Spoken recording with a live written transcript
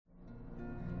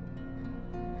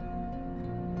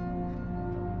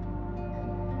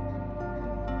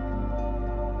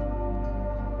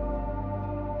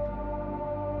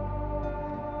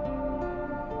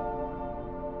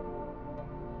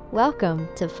Welcome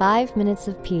to 5 Minutes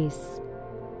of Peace,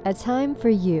 a time for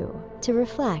you to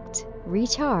reflect,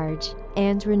 recharge,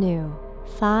 and renew.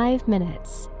 5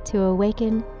 minutes to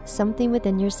awaken something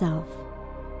within yourself.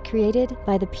 Created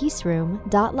by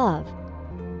thepeaceroom.love.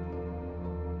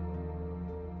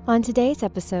 On today's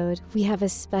episode, we have a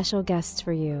special guest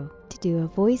for you to do a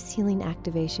voice healing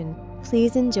activation.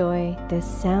 Please enjoy this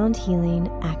sound healing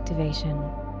activation.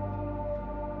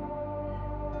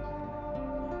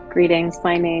 Greetings,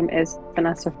 my name is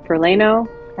Vanessa Ferlaino.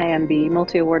 I am the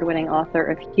multi-award-winning author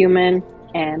of Human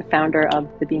and founder of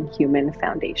the Being Human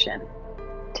Foundation.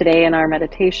 Today in our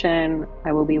meditation,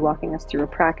 I will be walking us through a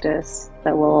practice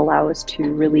that will allow us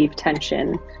to relieve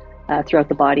tension throughout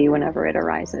the body whenever it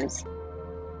arises.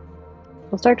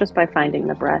 We'll start just by finding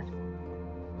the breath,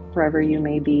 wherever you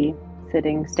may be,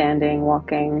 sitting, standing,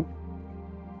 walking,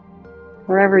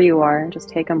 wherever you are. Just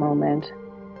take a moment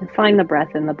and find the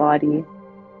breath in the body,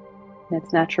 in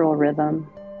its natural rhythm.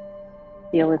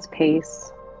 Feel its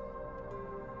pace.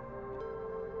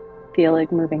 Feel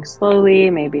it moving slowly.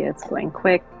 Maybe it's going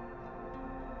quick.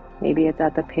 Maybe it's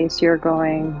at the pace you're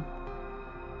going.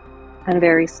 And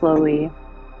very slowly,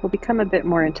 we'll become a bit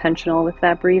more intentional with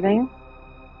that breathing.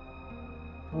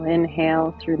 We'll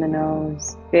inhale through the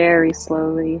nose very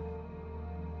slowly,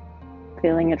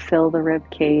 feeling it fill the rib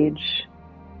cage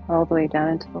all the way down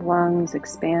into the lungs,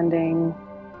 expanding.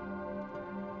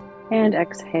 And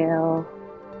exhale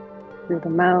through the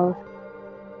mouth,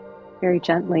 very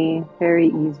gently, very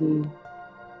easy,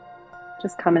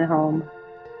 just coming home.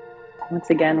 Once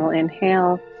again, we'll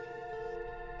inhale,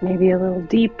 maybe a little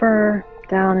deeper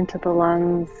down into the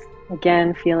lungs,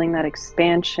 again feeling that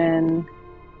expansion,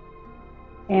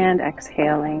 and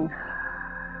exhaling,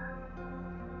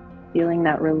 feeling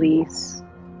that release.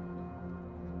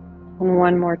 And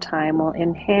one more time, we'll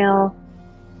inhale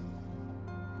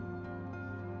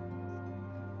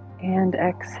and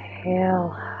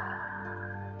exhale.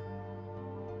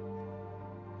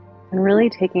 And really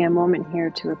taking a moment here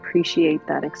to appreciate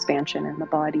that expansion in the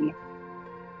body.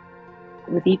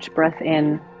 With each breath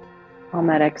in, on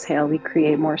that exhale, we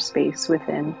create more space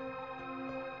within.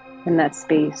 And that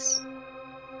space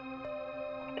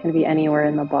can be anywhere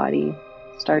in the body,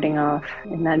 starting off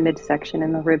in that midsection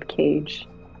in the rib cage,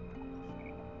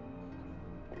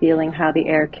 feeling how the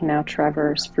air can now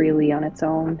traverse freely on its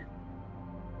own.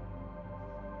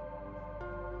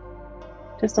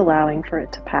 Just allowing for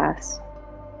it to pass.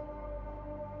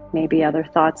 Maybe other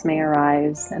thoughts may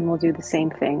arise, and we'll do the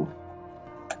same thing.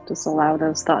 Just allow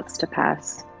those thoughts to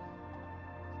pass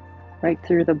right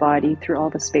through the body, through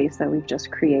all the space that we've just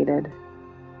created.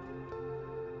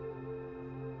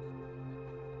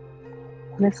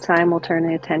 This time we'll turn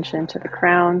the attention to the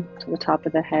crown, to the top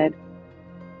of the head.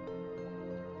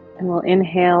 And we'll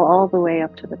inhale all the way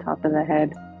up to the top of the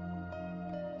head.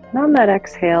 And on that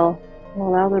exhale, we'll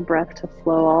allow the breath to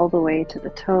flow all the way to the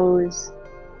toes,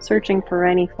 searching for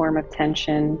any form of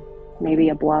tension, maybe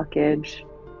a blockage,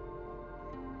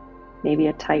 maybe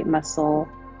a tight muscle.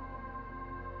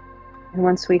 And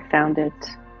once we've found it,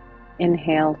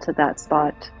 inhale to that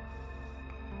spot,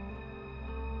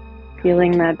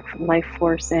 feeling that life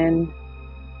force in,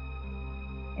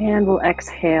 and we'll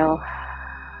exhale,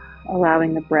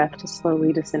 allowing the breath to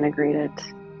slowly disintegrate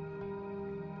it.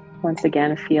 Once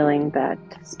again, feeling that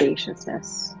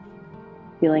spaciousness,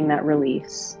 feeling that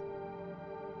release.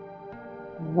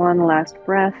 One last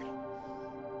breath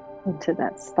into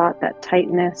that spot, that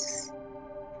tightness,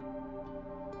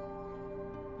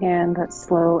 and that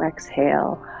slow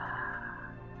exhale,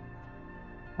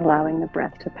 allowing the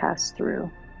breath to pass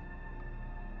through.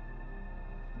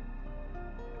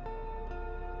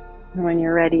 And when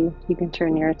you're ready, you can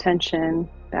turn your attention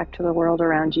back to the world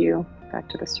around you, back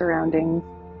to the surroundings,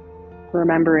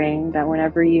 remembering that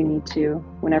whenever you need to,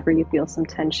 whenever you feel some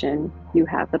tension, you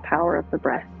have the power of the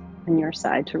breath on your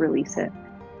side to release it.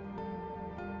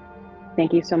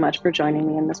 Thank you so much for joining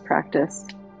me in this practice.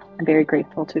 I'm very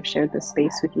grateful to have shared this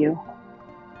space with you.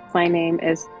 My name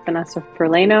is Vanessa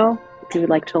Ferlaino. If you would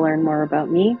like to learn more about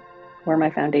me or my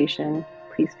foundation,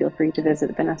 please feel free to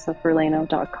visit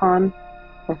vanessaferlaino.com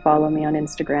or follow me on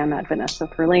Instagram at Vanessa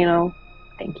Ferlaino.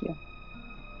 Thank you.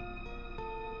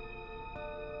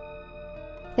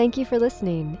 Thank you for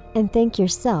listening, and thank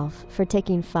yourself for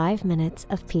taking 5 minutes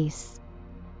of peace.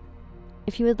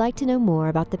 If you would like to know more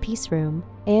about the Peace Room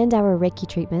and our Reiki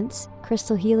treatments,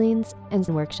 crystal healings, and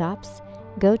workshops,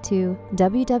 go to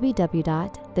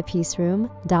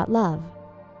www.thepeaceroom.love.